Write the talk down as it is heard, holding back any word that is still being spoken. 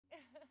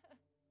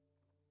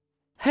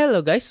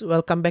Hello guys,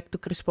 welcome back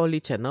to KiLLSTEAL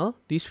channel.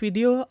 This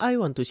video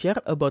I want to share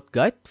about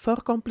guide for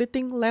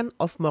completing Land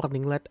of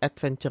Morninglight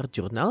Adventure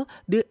Journal,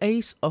 The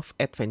Ace of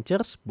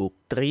Adventures Book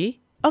 3.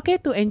 Okay,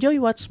 to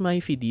enjoy watch my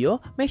video,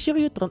 make sure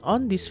you turn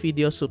on this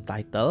video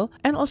subtitle,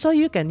 and also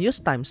you can use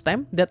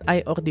timestamp that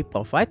I already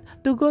provide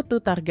to go to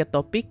target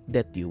topic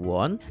that you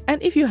want. And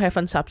if you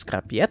haven't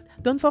subscribed yet,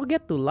 don't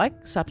forget to like,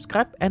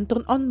 subscribe, and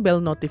turn on bell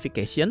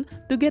notification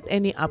to get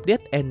any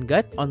update and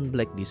guide on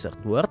Black Desert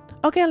World.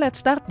 Okay,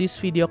 let's start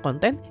this video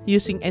content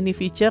using any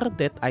feature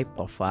that I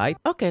provide.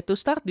 Okay, to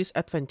start this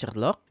adventure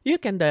log, you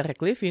can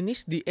directly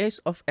finish the Ace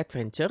of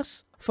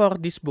Adventures for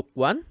this book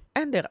 1.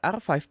 And there are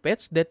 5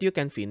 pages that you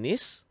can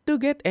finish to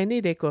get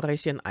any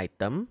decoration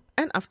item.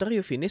 And after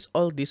you finish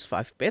all these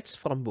 5 pages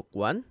from book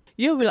 1,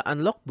 you will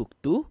unlock book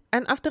 2.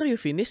 And after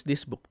you finish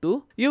this book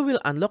 2, you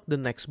will unlock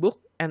the next book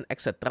and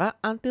etc.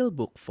 until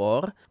book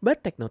 4.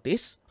 But take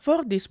notice,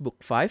 for this book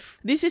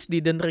 5, this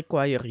didn't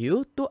require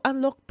you to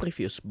unlock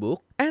previous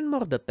book. And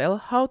more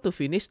detail how to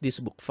finish this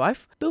book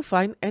 5 to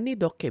find any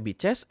dog KB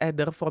chest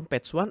either from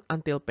page 1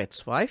 until page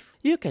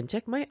 5. You can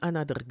check my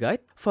another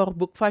guide for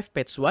book 5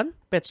 page 1,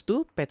 page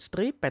 2, page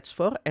 3, page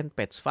 4, and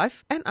page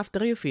 5. And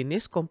after you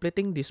finish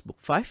completing this book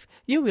 5,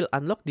 you will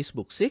unlock this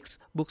book 6,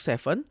 book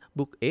 7,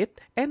 book 8,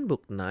 and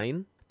book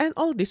 9. And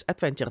all this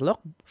adventure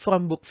log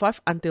from book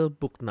 5 until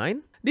book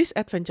 9, this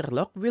adventure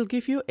log will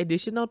give you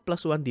additional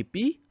plus 1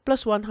 DP,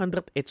 plus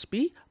 100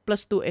 HP,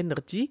 plus 2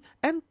 energy,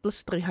 and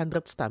plus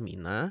 300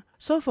 stamina.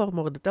 So for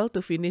more detail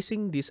to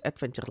finishing this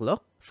adventure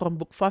log from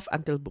book 5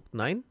 until book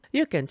 9,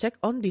 you can check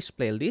on this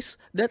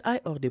playlist that I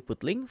already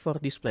put link for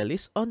this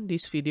playlist on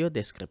this video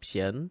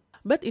description.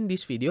 But in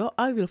this video,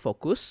 I will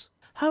focus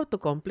how to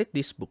complete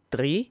this book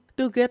 3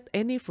 to get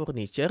any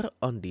furniture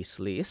on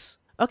this list.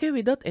 Okay,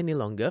 without any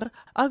longer,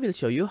 I will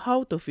show you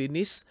how to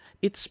finish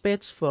each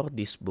page for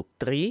this book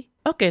 3.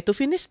 Okay, to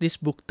finish this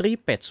book 3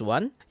 page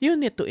 1, you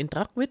need to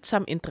interact with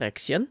some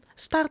interaction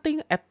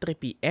starting at 3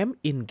 PM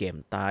in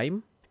game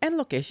time.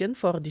 And location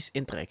for this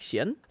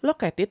interaction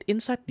located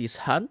inside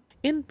this hunt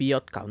in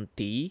Biot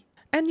County.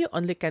 And you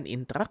only can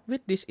interact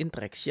with this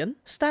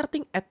interaction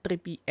starting at 3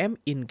 PM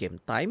in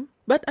game time.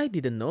 But I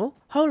didn't know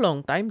how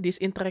long time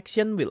this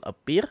interaction will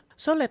appear,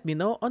 so let me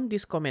know on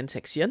this comment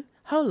section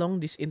how long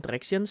this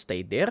interaction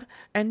stay there,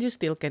 and you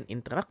still can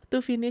interact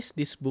to finish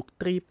this book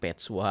 3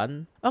 page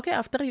 1. Okay,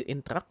 after you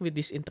interact with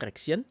this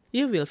interaction,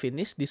 you will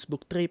finish this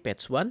book 3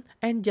 page 1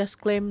 and just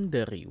claim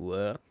the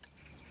reward.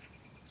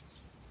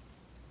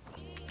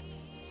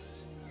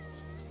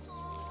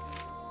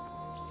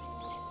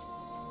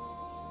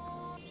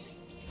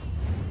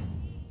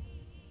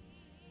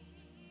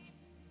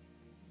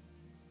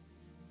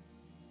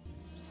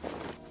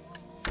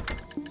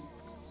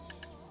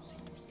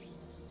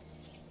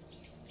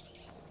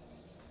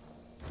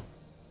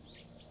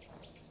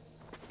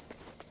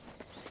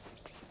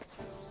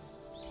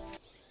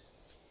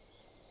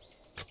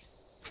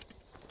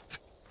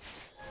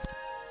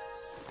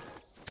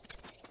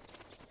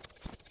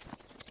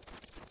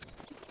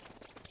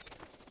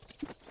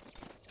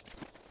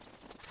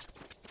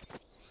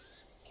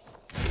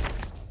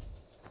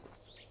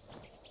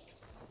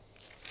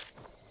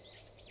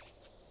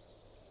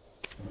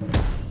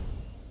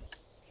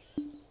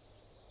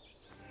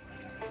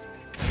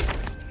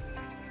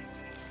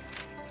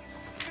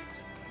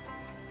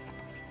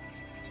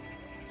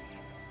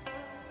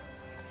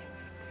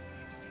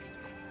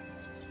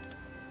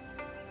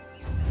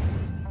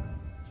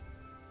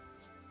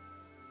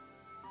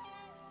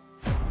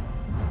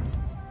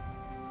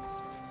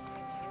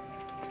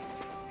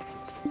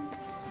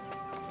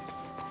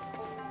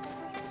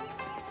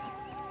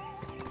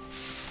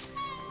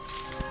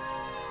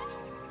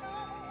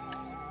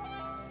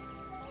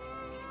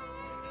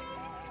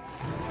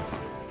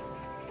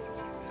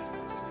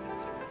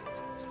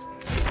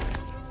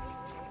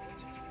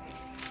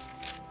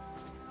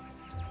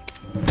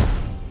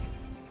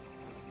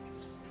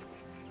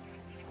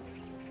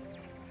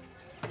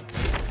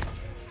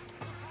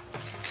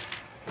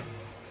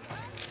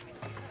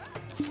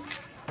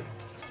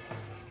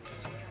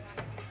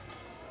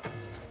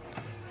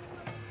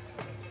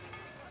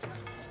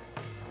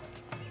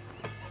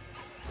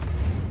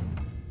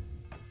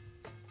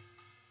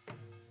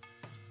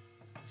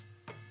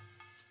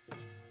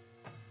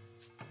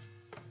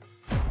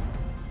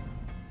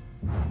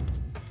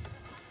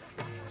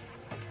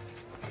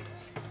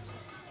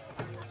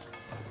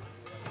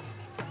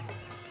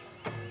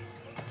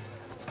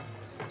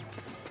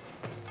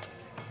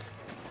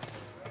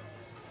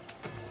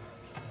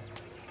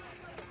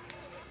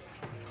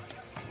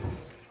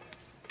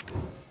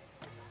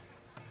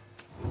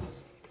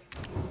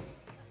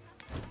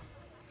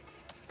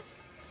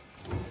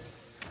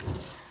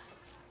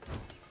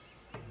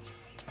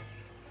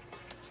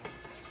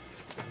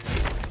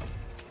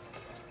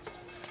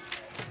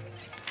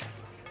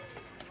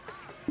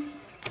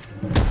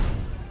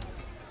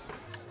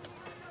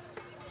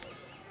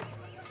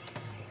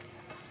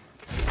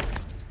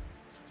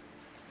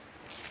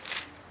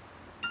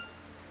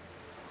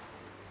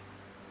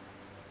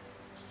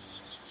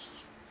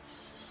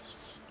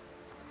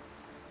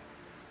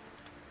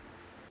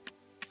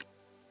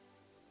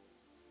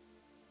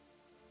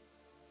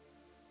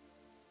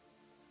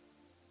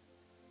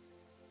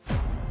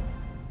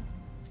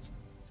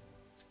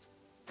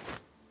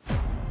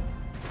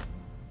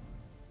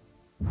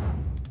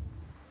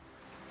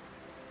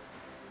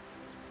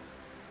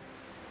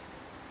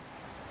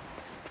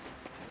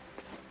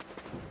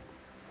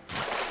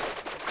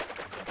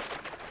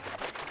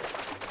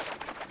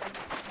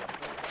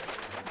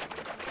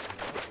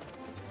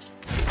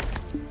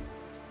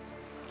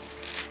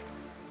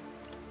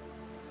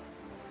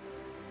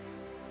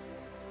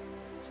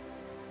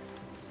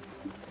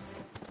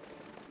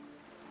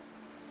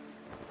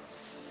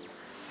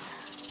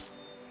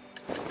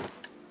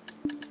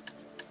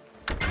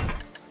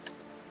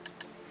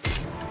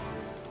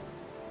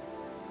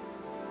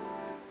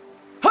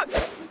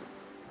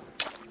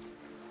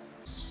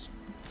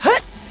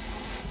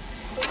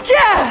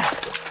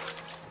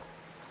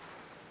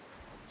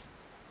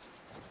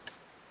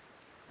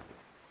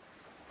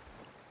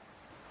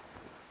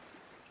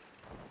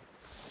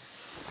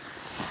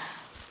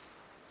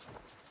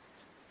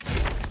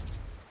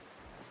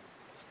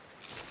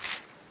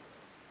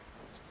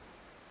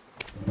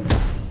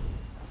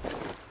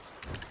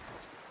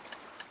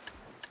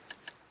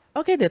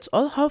 Okay, that's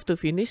all how to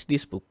finish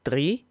this book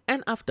 3.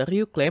 And after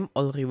you claim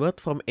all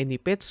reward from any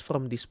page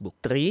from this book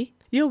 3,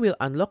 you will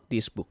unlock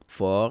this book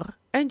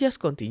 4. And just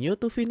continue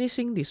to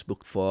finishing this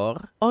book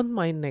 4 on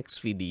my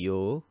next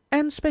video.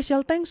 And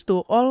special thanks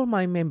to all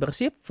my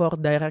membership for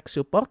direct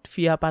support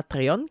via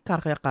Patreon,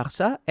 Karya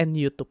Karsa, and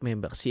YouTube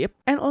membership.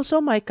 And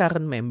also my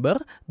current member,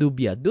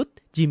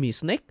 DubyaDude,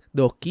 JimmySnakes,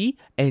 Doki,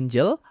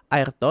 Angel,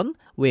 Aeyrton,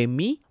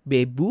 Wammy,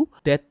 Bebu,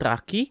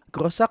 Deathraki,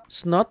 Grosag,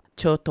 Snoods,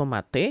 Cho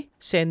Ttomate,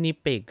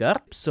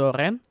 SaniePeGard,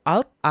 Xoren,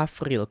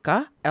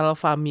 Avrilka,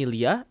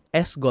 Familia,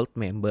 as gold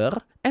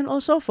member. And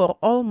also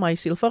for all my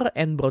silver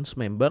and bronze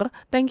member,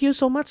 thank you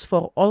so much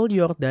for all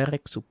your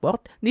direct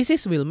support. This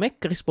will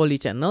make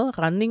KiLLSTEAL channel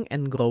running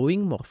and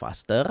growing more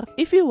faster.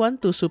 If you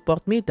want to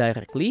support me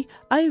directly,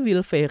 I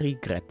will very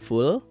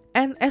grateful.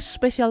 And as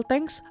special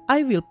thanks,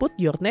 I will put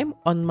your name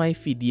on my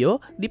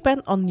video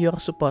depend on your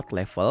support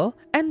level.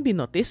 And be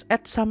noticed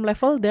at some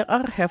level there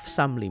are have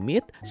some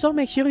limit, so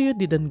make sure you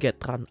didn't get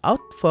run out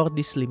for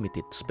this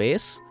limited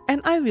space. And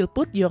I will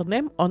put your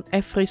name on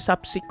every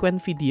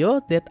subsequent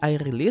video that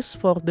I release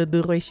for the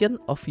duration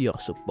of your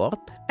support.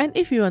 And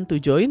if you want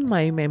to join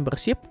my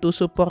membership to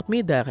support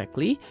me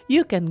directly,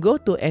 you can go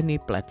to any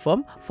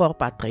platform for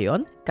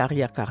Patreon,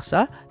 Karya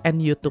Karsa, and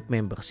YouTube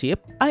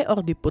membership. I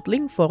already put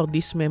link for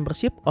this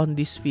membership on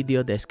this video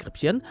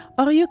description,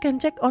 or you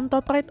can check on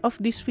top right of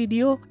this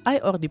video.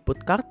 I already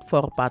put card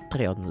for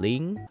Patreon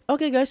link.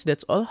 Okay guys,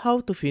 that's all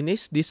how to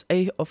finish this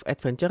Age of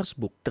Adventures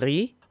book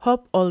 3.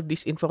 Hope all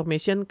this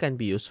information can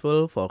be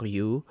useful for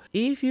you.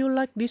 If you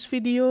like this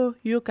video,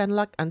 you can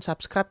like and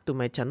subscribe to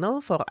my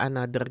channel for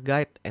another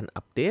guide and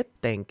update.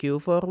 Thank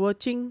you for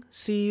watching.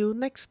 See you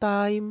next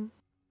time.